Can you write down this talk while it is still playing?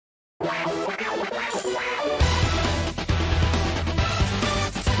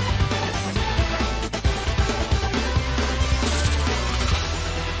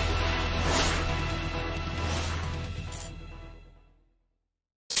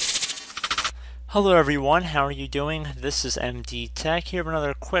Hello everyone, how are you doing? This is MD Tech here with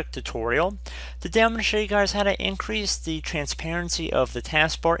another quick tutorial. Today I'm going to show you guys how to increase the transparency of the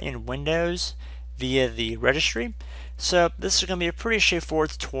taskbar in Windows via the registry. So this is going to be a pretty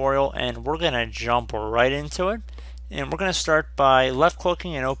straightforward tutorial and we're going to jump right into it. And we're going to start by left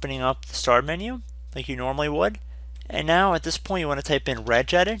clicking and opening up the start menu like you normally would. And now at this point you want to type in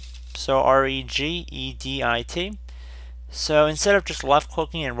regedit, so regedit. So instead of just left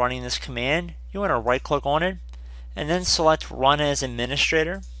clicking and running this command, you want to right click on it and then select run as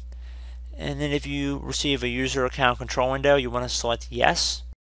administrator, and then if you receive a user account control window you want to select yes.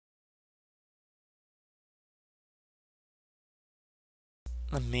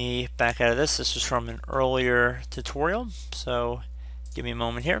 Let me back out of this. This was from an earlier tutorial, so give me a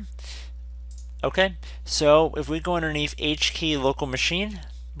moment here. Okay, so if we go underneath H key local machine,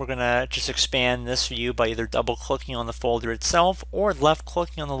 we're going to just expand this view by either double clicking on the folder itself or left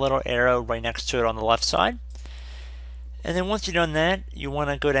clicking on the little arrow right next to it on the left side. And then once you've done that, you want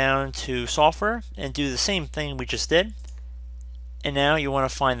to go down to software and do the same thing we just did. And now you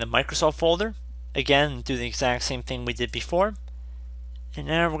want to find the Microsoft folder. Again, do the exact same thing we did before. And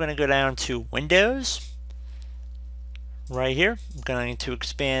now we're going to go down to Windows. Right here, I'm going to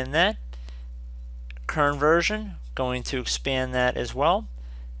expand that. Current version, going to expand that as well.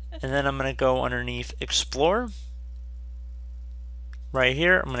 And then I'm going to go underneath Explorer. Right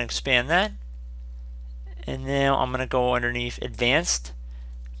here, I'm going to expand that. And now I'm going to go underneath Advanced,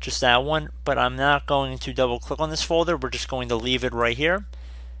 just that one, but I'm not going to double click on this folder. We're just going to leave it right here.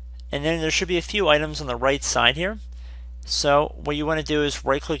 And then there should be a few items on the right side here. So what you want to do is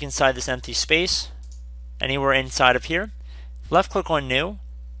right click inside this empty space, anywhere inside of here. Left click on New,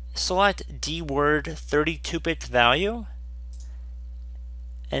 select DWORD 32-bit value.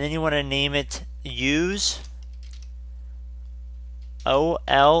 And then you want to name it UseOLED,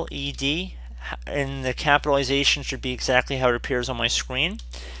 and the capitalization should be exactly how it appears on my screen.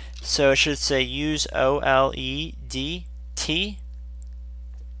 So it should say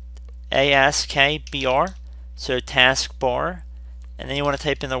UseOLEDTaskbar, so taskbar, and then you want to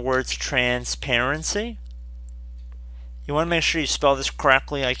type in the words transparency. You want to make sure you spell this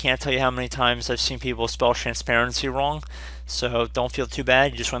correctly. I can't tell you how many times I've seen people spell transparency wrong, so don't feel too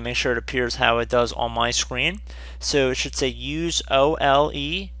bad. You just want to make sure it appears how it does on my screen. So it should say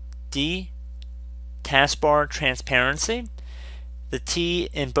UseOLED taskbar transparency. The T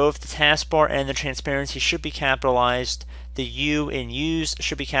in both the taskbar and the transparency should be capitalized. The U in use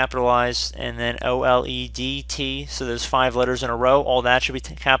should be capitalized, and then OLEDT, so there's 5 letters in a row, all that should be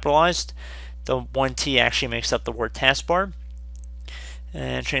capitalized. The one T actually makes up the word taskbar.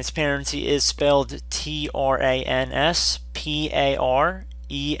 And transparency is spelled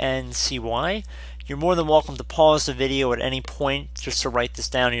TRANSPARENCY. You're more than welcome to pause the video at any point just to write this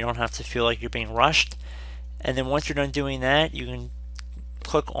down. You don't have to feel like you're being rushed. And then once you're done doing that, you can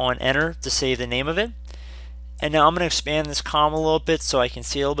click on enter to save the name of it. And now I'm going to expand this column a little bit so I can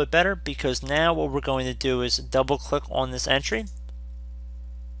see a little bit better, because now what we're going to do is double click on this entry.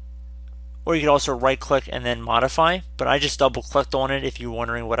 Or you could also right click and then modify, but I just double clicked on it if you're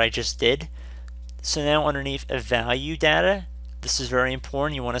wondering what I just did. So now underneath a value data, this is very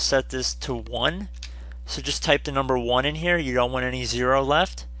important. You want to set this to 1. So just type the number 1 in here. You don't want any 0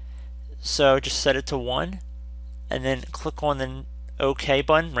 left. So just set it to 1 and then click on the OK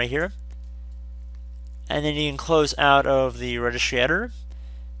button right here. And then you can close out of the registry editor.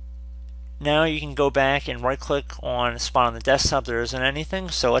 Now you can go back and right click on a spot on the desktop. There isn't anything,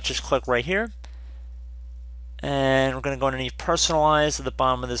 so let's just click right here. And we're going to go underneath Personalize at the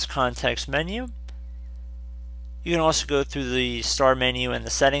bottom of this context menu. You can also go through the Start menu and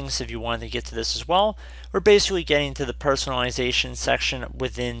the settings if you wanted to get to this as well. We're basically getting to the personalization section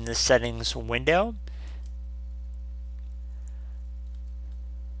within the settings window.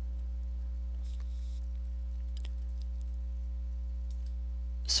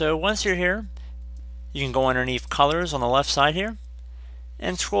 So once you're here, you can go underneath colors on the left side here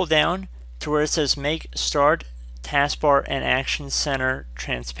and scroll down to where it says make start taskbar and action center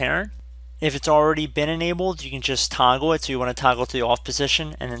transparent. If it's already been enabled, you can just toggle it. So you want to toggle to the off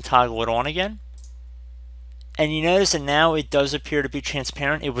position and then toggle it on again. And you notice that now it does appear to be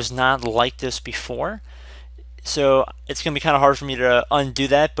transparent. It was not like this before. So it's going to be kind of hard for me to undo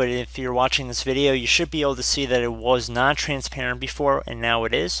that, but if you're watching this video, you should be able to see that it was not transparent before and now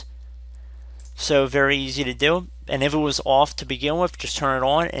it is. So very easy to do. And if it was off to begin with, just turn it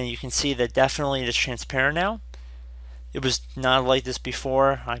on and you can see that definitely it is transparent now. It was not like this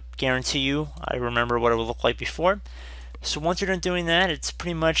before. I guarantee you, I remember what it would look like before. So once you're done doing that, it's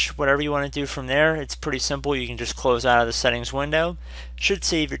pretty much whatever you want to do from there. It's pretty simple. You can just close out of the settings window. Should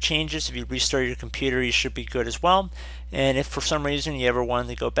save your changes. If you restart your computer, you should be good as well. And if for some reason you ever wanted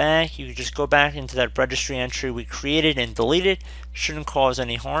to go back, you can just go back into that registry entry we created and delete it. Shouldn't cause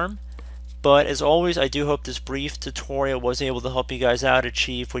any harm. But as always, I do hope this brief tutorial was able to help you guys out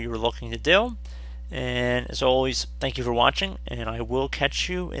achieve what you were looking to do. And as always, thank you for watching, and I will catch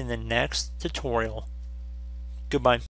you in the next tutorial. Goodbye.